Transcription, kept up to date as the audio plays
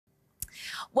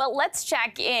Well, let's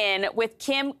check in with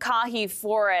Caughey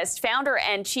Forrest, founder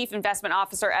and chief investment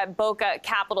officer at Bokeh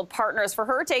Capital Partners, for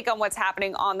her take on what's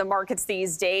happening on the markets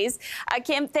these days.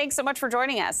 Kim, thanks so much for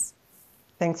joining us.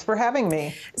 Thanks for having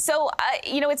me. So,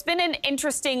 it's been an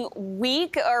interesting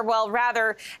week, or well,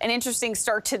 rather an interesting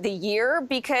start to the year,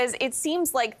 because it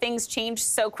seems like things change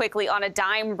so quickly on a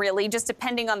dime, really, just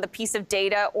depending on the piece of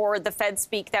data or the Fed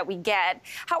speak that we get.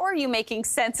 How are you making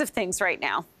sense of things right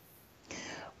now?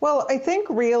 Well, I think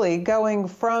really going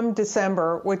from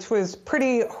December, which was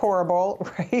pretty horrible,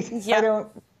 right?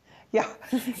 Yeah.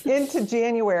 Into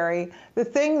January, the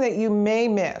thing that you may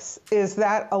miss is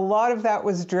that a lot of that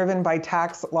was driven by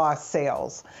tax loss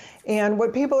sales. And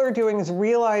what people are doing is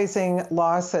realizing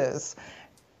losses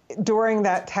during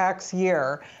that tax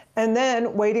year and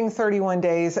then waiting 31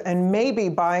 days and maybe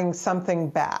buying something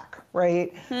back,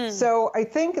 right? So I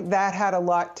think that had a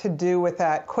lot to do with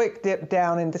that quick dip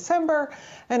down in December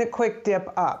and a quick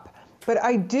dip up. But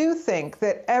I do think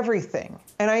that everything,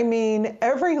 and I mean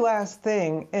every last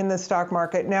thing in the stock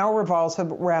market, now revolves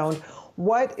around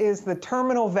what is the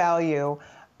terminal value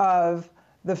of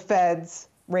the Fed's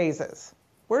raises.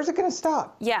 Where's it going to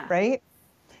stop? Yeah. Right?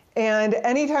 And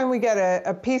anytime we get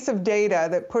a piece of data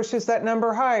that pushes that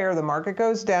number higher, the market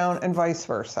goes down and vice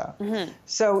versa.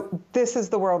 So this is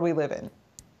the world we live in.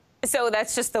 So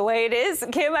that's just the way it is,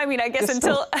 Kim. I mean, I guess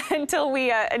until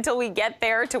we get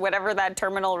there to whatever that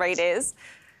terminal rate is.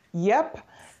 Yep.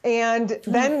 And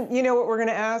then you know what we're going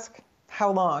to ask?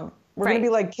 How long? We're going to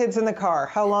be like kids in the car.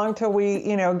 How long till we,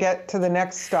 get to the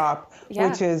next stop,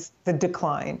 which is the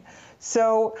decline?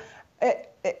 So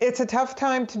it's a tough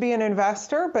time to be an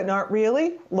investor, but not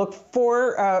really. Look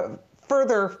for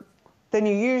further than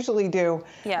you usually do,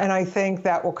 and I think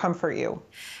that will comfort you.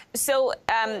 So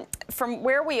from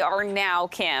where we are now,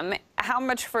 Kim, how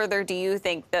much further do you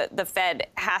think the Fed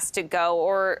has to go,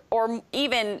 or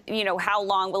even, how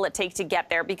long will it take to get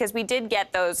there? Because we did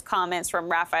get those comments from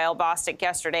Raphael Bostic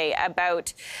yesterday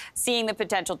about seeing the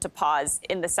potential to pause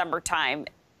in the summertime.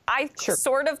 I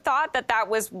sort of thought that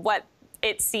was what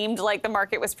it seemed like the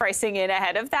market was pricing in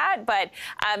ahead of that. But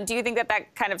do you think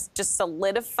that kind of just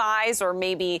solidifies or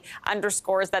maybe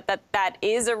underscores that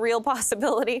is a real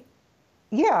possibility?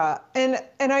 Yeah, and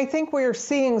I think we're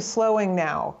seeing slowing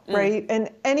now, right? And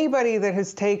anybody that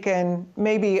has taken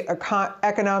maybe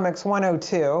economics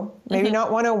 102, maybe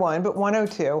not 101, but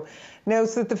 102,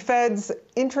 knows that the Fed's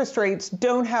interest rates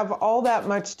don't have all that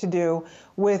much to do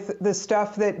with the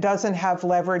stuff that doesn't have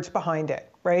leverage behind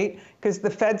it, right? Because the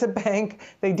Fed's a bank,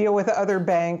 they deal with other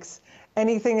banks.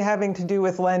 Anything having to do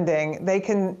with lending, they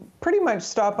can pretty much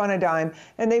stop on a dime.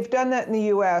 And they've done that in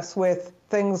the US with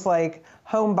things like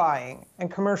home buying and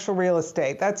commercial real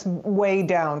estate. That's way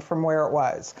down from where it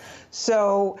was.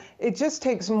 So it just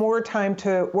takes more time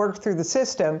to work through the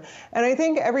system. And I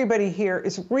think everybody here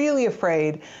is really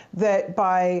afraid that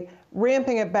by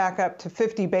ramping it back up to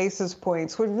 50 basis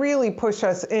points would really push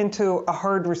us into a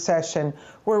hard recession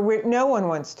where no one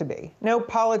wants to be. No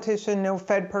politician, no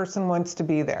Fed person wants to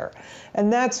be there.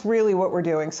 And that's really what we're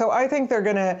doing. So I think they're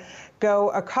going to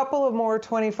go a couple of more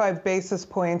 25 basis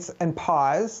points and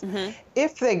pause.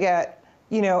 If they get,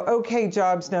 okay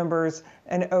jobs numbers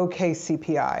and okay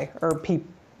CPI or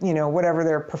whatever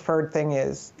their preferred thing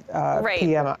is.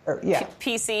 PM,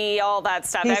 PC, all that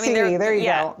stuff. PCE, I mean, there you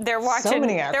go. They're watching. So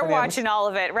many acronyms. They're watching all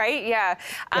of it, right? Yeah.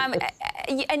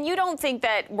 And you don't think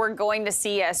that we're going to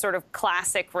see a sort of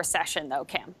classic recession, though,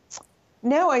 Kim?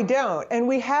 No, I don't. And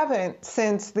we haven't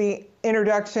since the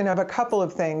introduction of a couple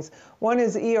of things. One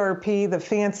is ERP, the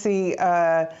fancy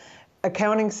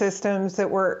accounting systems that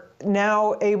we're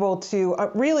now able to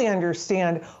really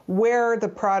understand where the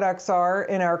products are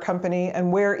in our company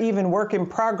and where even work in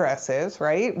progress is,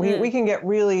 right? We can get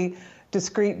really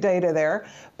discrete data there,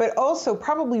 but also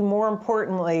probably more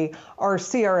importantly, our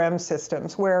CRM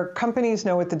systems where companies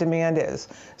know what the demand is.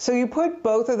 So you put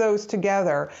both of those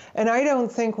together, and I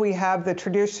don't think we have the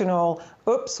traditional,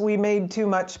 oops, we made too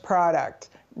much product.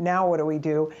 Now what do we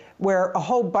do? Where a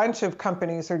whole bunch of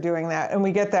companies are doing that, and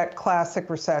we get that classic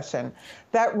recession.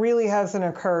 That really hasn't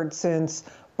occurred since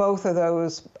both of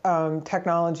those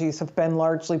technologies have been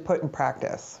largely put in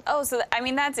practice. Oh, so I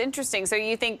mean, that's interesting. So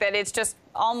you think that it's just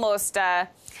almost, well,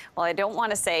 I don't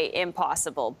want to say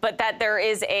impossible, but that there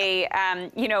is a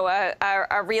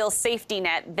real safety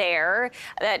net there,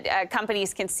 that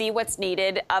companies can see what's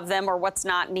needed of them or what's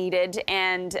not needed,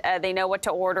 and they know what to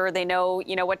order, they know,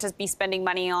 what to be spending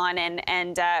money on,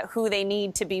 and who they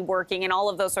need to be working, and all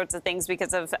of those sorts of things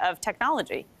because of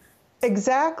technology.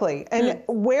 Exactly. And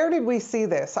where did we see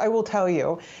this? I will tell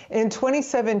you. In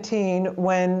 2017,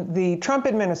 when the Trump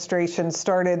administration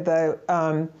started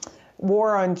the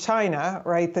war on China,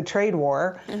 right, the trade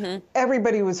war,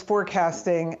 everybody was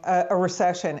forecasting a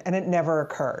recession, and it never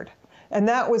occurred. And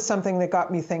that was something that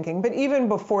got me thinking. But even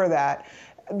before that,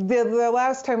 the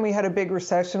last time we had a big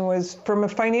recession was from a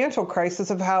financial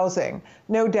crisis of housing.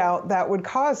 No doubt that would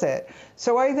cause it.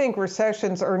 So I think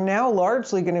recessions are now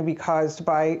largely going to be caused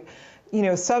by,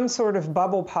 some sort of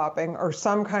bubble popping or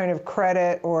some kind of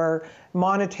credit or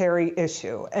monetary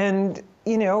issue. And,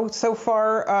 so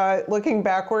far, looking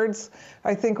backwards,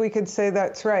 I think we could say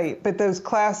that's right. But those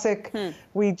classic,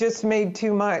 we just made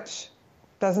too much,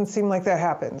 doesn't seem like that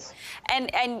happens.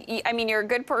 And I mean, you're a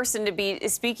good person to be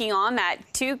speaking on that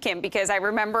too, Kim, because I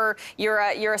remember you're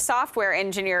a software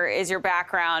engineer is your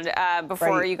background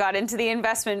before you got into the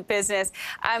investment business.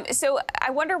 So I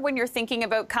wonder, when you're thinking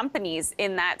about companies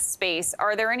in that space,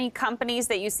 are there any companies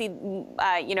that you see,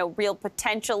 real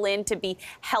potential in to be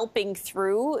helping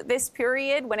through this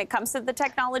period when it comes to the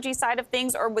technology side of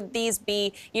things, or would these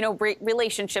be,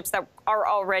 relationships that are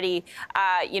already,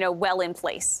 well in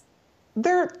place?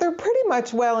 They're pretty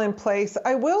much well in place.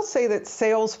 I will say that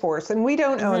Salesforce, and we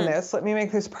don't own this, let me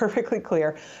make this perfectly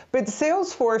clear, but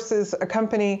Salesforce is a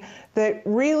company that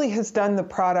really has done the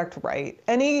product right.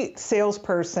 Any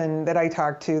salesperson that I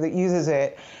talk to that uses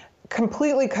it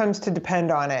completely comes to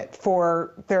depend on it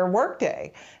for their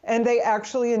workday, and they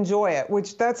actually enjoy it,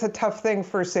 which that's a tough thing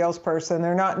for a salesperson.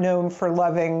 They're not known for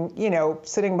loving,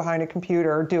 sitting behind a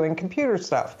computer or doing computer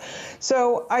stuff.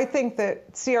 So I think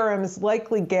that CRM is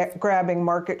likely grabbing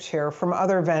market share from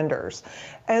other vendors.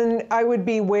 And I would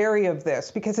be wary of this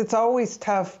because it's always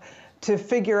tough to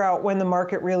figure out when the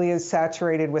market really is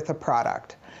saturated with a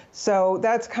product. So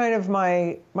that's kind of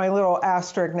my little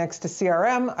asterisk next to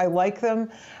CRM. I like them.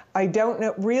 I don't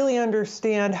really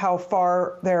understand how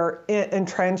far they're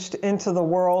entrenched into the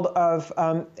world of,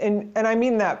 and I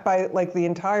mean that by like the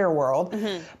entire world.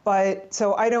 But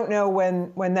so I don't know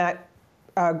when that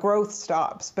growth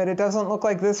stops, but it doesn't look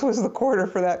like this was the quarter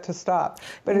for that to stop.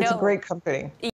 But it's a great company.